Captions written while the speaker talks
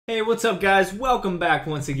Hey, what's up guys? Welcome back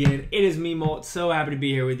once again. It is me, Molt. So happy to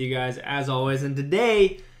be here with you guys as always. And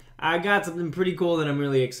today, I got something pretty cool that I'm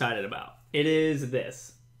really excited about. It is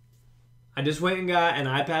this. I just went and got an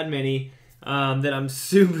iPad mini that I'm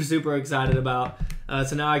super excited about.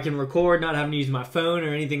 So now I can record, not having to use my phone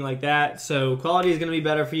or anything like that. So quality is going to be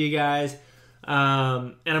better for you guys.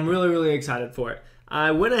 And I'm really excited for it.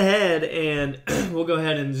 I went ahead and we'll go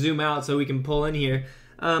ahead and zoom out so we can pull in here.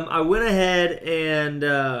 I went ahead and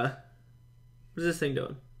what's this thing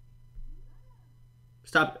doing?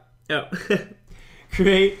 Stop it. Oh.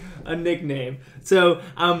 Create a nickname. So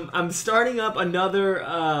I'm starting up another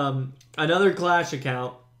Clash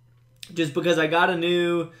account just because I got a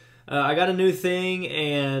new thing,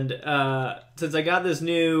 and since I got this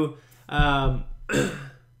new oh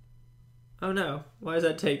no, why is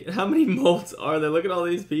that taking? How many molts are there? Look at all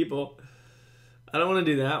these people. I don't want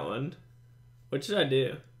to do that one. What should I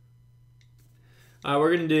do?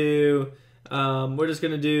 We're gonna do. We're just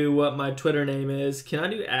gonna do what my Twitter name is. Can I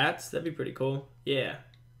do @? That'd be pretty cool. Yeah.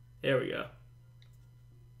 There we go.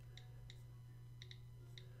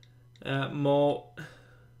 @molt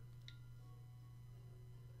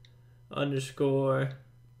 _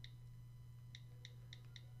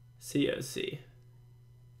 COC.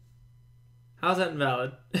 How's that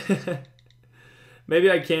invalid? Maybe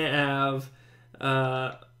I can't have.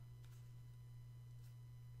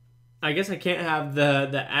 I guess I can't have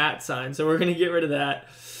the @ sign, so we're gonna get rid of that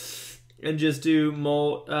and just do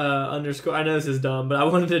molt _ I know this is dumb, but I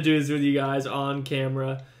wanted to do this with you guys on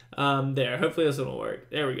camera. There, hopefully this one will work.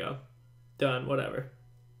 There we go. Done. Whatever.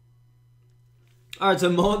 All right, so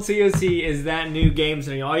molt COC is that new game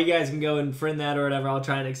setting. All you guys can go and friend that or whatever. I'll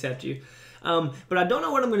try and accept you. But I don't know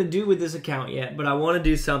what I'm going to do with this account yet, but I want to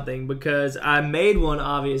do something because I made one,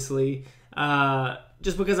 obviously,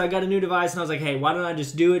 just because I got a new device, and I was like, hey, why don't I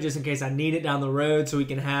just do it just in case I need it down the road so we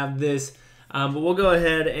can have this. But we'll go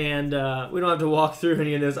ahead and we don't have to walk through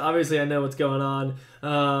any of this. Obviously, I know what's going on.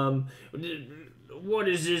 What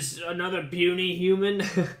is this, another puny human?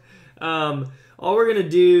 All we're going to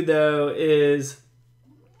do, though, is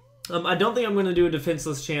I don't think I'm going to do a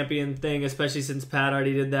defenseless champion thing, especially since Pat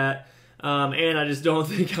already did that. And I just don't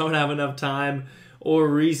think I would have enough time or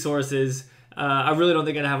resources. I really don't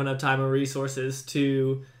think I'd have enough time or resources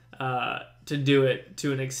to do it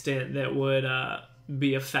to an extent that would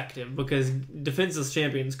be effective, because defenseless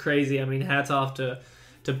champion's crazy. I mean, hats off to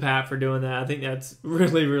Pat for doing that. I think that's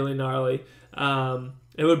really gnarly.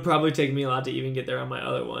 It would probably take me a lot to even get there on my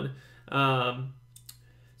other one.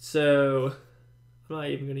 So I'm not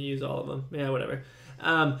even going to use all of them. Yeah, whatever.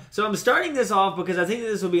 So I'm starting this off because I think that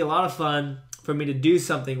this will be a lot of fun for me to do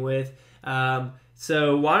something with.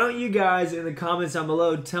 So why don't you guys in the comments down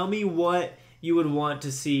below tell me what you would want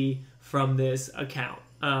to see from this account.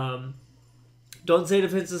 Don't say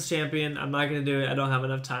defenseless champion. I'm not going to do it. I don't have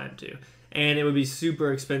enough time to. And it would be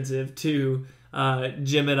super expensive to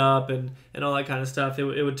gym it up and all that kind of stuff.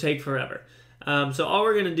 It would take forever. So all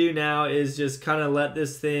we're going to do now is just kind of let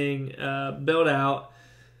this thing build out.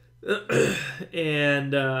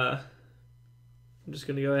 And I'm just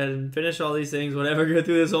going to go ahead and finish all these things, whatever, go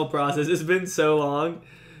through this whole process. It's been so long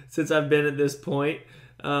since I've been at this point.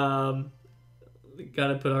 Got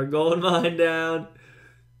to put our gold mine down.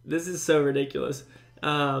 This is so ridiculous.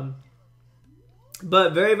 But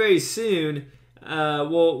very soon,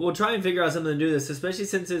 we'll try and figure out something to do this, especially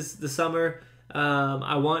since it's the summer.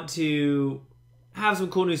 I want to have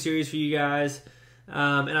some cool new series for you guys.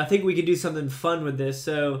 And I think we could do something fun with this.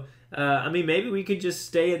 So, I mean, maybe we could just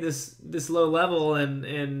stay at this low level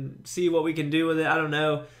and see what we can do with it. I don't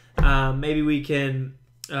know. Maybe we can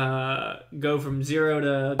go from 0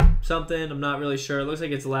 to something. I'm not really sure. It looks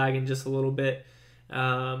like it's lagging just a little bit.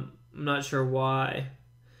 I'm not sure why.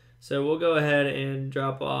 So we'll go ahead and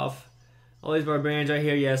drop off all these barbarians right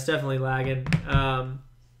here. Yeah, it's definitely lagging.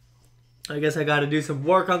 I guess I got to do some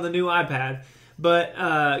work on the new iPad. But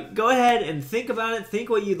go ahead and think about it. Think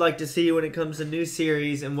what you'd like to see when it comes to new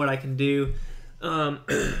series and what I can do.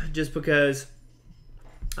 Just because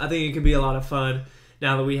I think it could be a lot of fun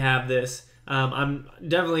now that we have this. I'm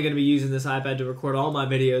definitely going to be using this iPad to record all my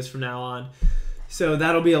videos from now on. So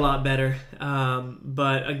that'll be a lot better.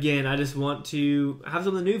 But again, I just want to have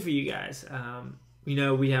something new for you guys. You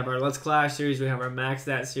know, we have our Let's Clash series. We have our Max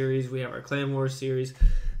That series. We have our Clan Wars series.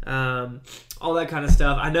 All that kind of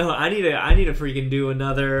stuff. I know I need to freaking do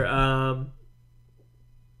another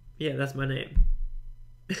yeah, that's my name.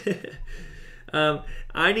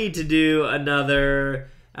 I need to do another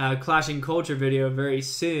Clashing Culture video very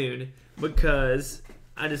soon because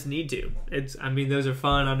I just need to. I mean, those are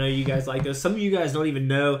fun. I know you guys like those. Some of you guys don't even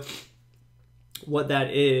know what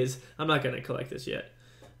that is. I'm not going to collect this yet.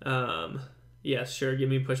 Yes, sure, give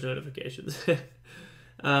me push notifications.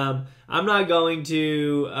 I'm not going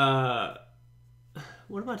to,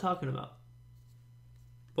 what am I talking about?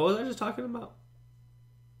 What was I just talking about?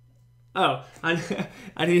 Oh, I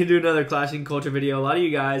need to do another Clashing Culture video. A lot of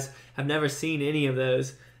you guys have never seen any of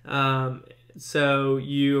those. So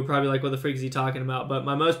you're probably like, what the freak is he talking about? But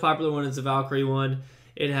my most popular one is the Valkyrie one.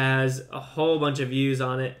 It has a whole bunch of views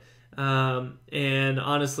on it. And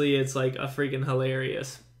honestly, it's like a freaking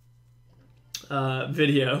hilarious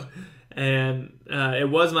video. And it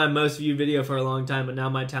was my most viewed video for a long time, but now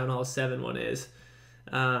my Town Hall 7 one is.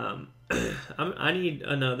 I need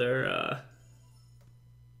another...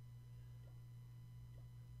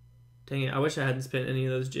 Dang it, I wish I hadn't spent any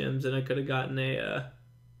of those gems and I could have gotten a...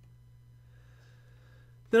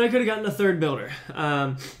 Then I could have gotten a third builder.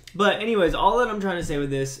 But anyways, all that I'm trying to say with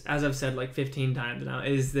this, as I've said like 15 times now,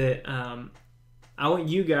 is that I want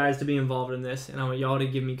you guys to be involved in this, and I want y'all to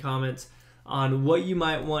give me comments on what you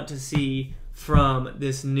might want to see from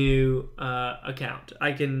this new account.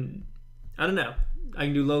 I don't know. I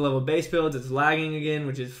can do low-level base builds. It's lagging again,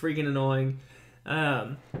 which is freaking annoying.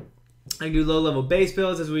 I can do low-level base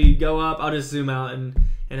builds as we go up. I'll just zoom out and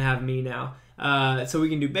have me now. So we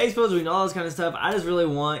can do base builds, we can do all this kind of stuff. I just really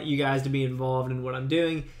want you guys to be involved in what I'm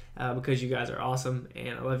doing because you guys are awesome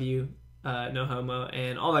and I love you, no homo,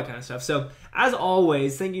 and all that kind of stuff. So as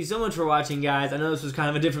always, thank you so much for watching, guys. I know this was kind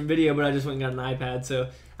of a different video, but I just went and got an iPad, so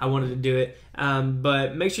I wanted to do it.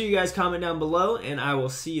 But make sure you guys comment down below, and I will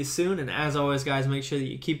see you soon. And as always, guys, make sure that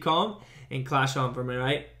you keep calm and clash on for me,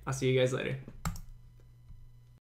 right? I'll see you guys later.